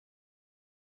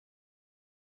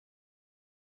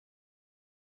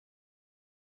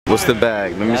What's the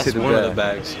bag? Let me see the bag. That's one of the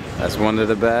bags. That's one of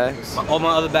the bags? All my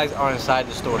other bags are inside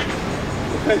the store.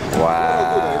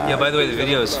 Wow. Yeah, by the way, the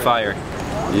video is fire.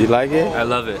 You like it? I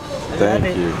love it.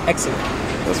 Thank you. Excellent.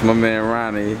 That's my man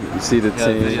Ronnie. You see the Yeah,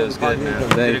 team? the video is good, man.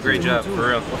 Thank Did a great you. job, for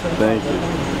real. Thank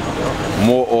you.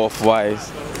 More off-whites.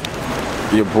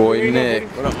 Your boy Nick.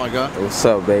 What up, my guy? What's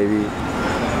up, baby?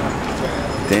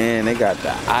 Damn, they got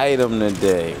the item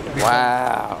today.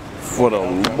 Wow. For the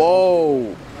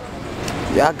low.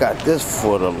 Y'all got this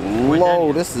for the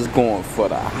low. This is going for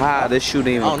the high. This shoe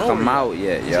didn't even come out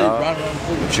yet, y'all.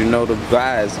 But you know the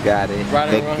guys got it.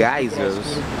 The geysers.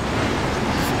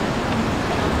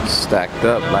 Stacked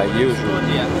up like usual.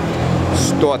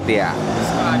 Stortia.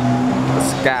 The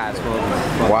skies.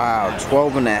 Wow,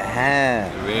 12 and a half.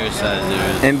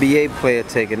 NBA player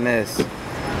taking this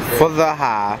for the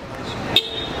high.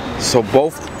 So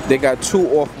both, they got two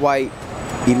off-white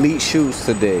elite shoes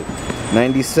today.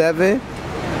 97,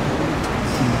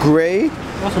 gray.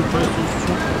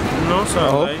 No,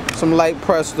 Some light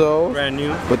Presto. brand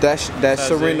new. But that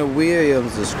Serena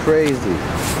Williams is crazy.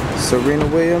 Serena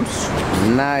Williams,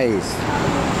 nice.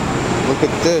 Look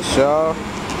at this, y'all.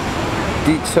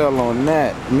 Detail on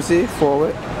that. Let me see,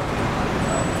 forward.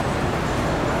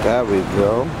 There we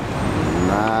go.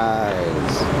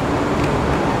 Nice.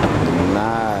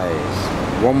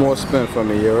 Nice. One more spin for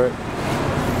me, Eric.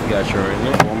 Got you right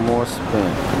there. One more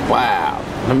spin. Wow.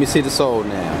 Let me see the sole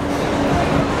now.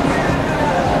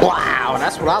 Wow,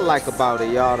 that's what I like about it,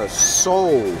 y'all. The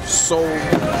sole.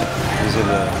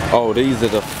 These are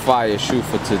the fire shoe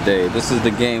for today. This is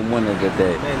the game winner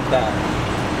today.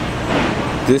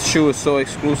 This shoe is so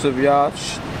exclusive, y'all.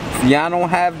 Y'all don't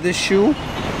have this shoe,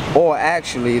 or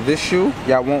actually this shoe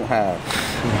y'all won't have.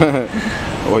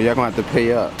 Or y'all gonna have to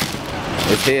pay up.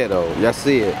 It's here though. Y'all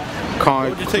see it.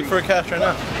 What would you take for a cash right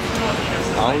now?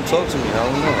 I don't talk to me. I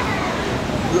don't know.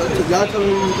 Y'all tell me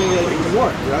anything that you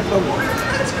want. Y'all tell me.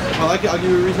 If I like it, I'll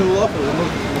give you a reasonable offer. We'll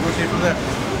negotiate from there.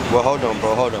 Well, hold on,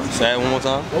 bro. Hold on. Say that one more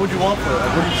time. What would you want for it?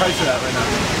 Like, what do you price it at right now?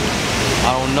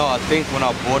 I don't know. I think when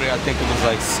I bought it, I think it was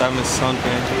like 7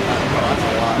 something.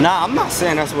 Nah, I'm not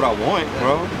saying that's what I want,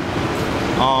 bro.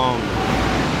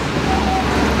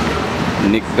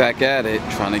 Nick back at it,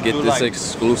 trying to get this like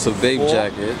exclusive babe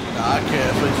jacket. Nah, I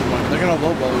can't. That's way too much. They're gonna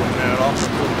lowball you in there at all. So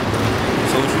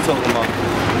what you talking about?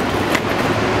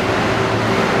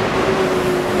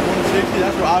 160,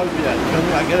 that's where I would be at. You know what I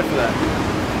mean? I get it for that.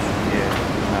 Yeah.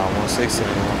 Nah, 160.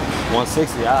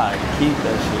 160, I keep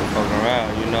that shit fucking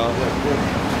around, you know?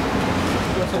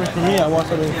 For me, I want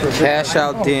something for Cash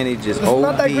out Danny just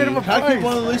OD Can I keep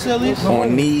one of these at least?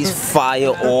 on these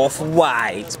fire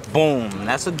off-whites. Boom,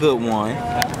 that's a good one.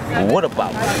 And what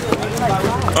about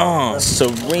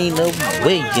Serena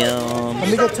Williams? Let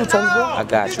me get 2 tons, bro. I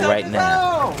got you right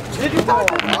now.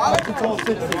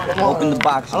 Open the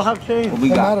box. I don't have change. What we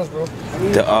got? Bro.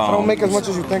 The, I don't make as much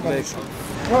as you think on this.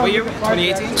 What year?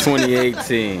 2018?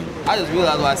 2018. I just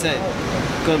realized what I said.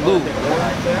 Good move.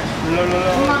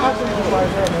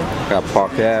 Got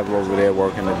Park Ave over there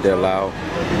working the deal out.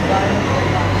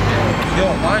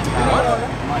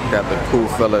 Got the cool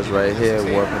fellas right here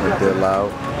working the deal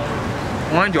out.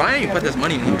 Mind you, I ain't put this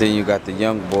money in. And then you got the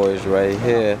young boys right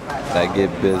here that get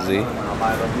busy.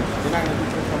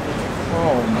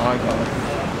 Oh my god.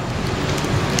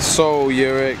 So,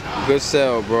 Yurik, good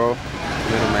sell, bro.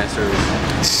 Middleman service.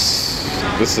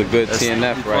 This is a good TNF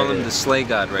right call him here. the Slay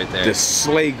God right there. The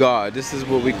Slay God. This is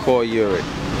what we call Yurik.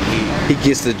 He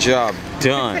gets the job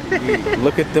done.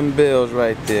 Look at them bills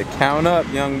right there. Count up,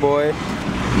 young boy.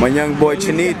 My young boy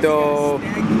Chinito.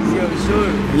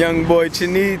 Young boy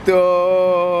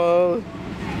Chinito.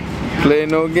 Play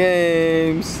no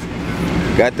games.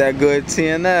 Got that good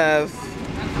TNF.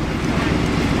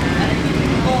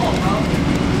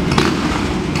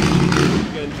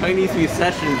 Chinese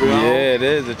recession, bro. Yeah, it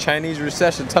is a Chinese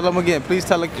recession. Tell them again, please.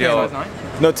 Tell the camera.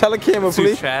 No, tell the camera,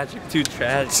 please. Too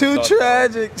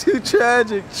tragic. Too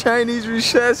tragic. Chinese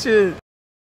recession.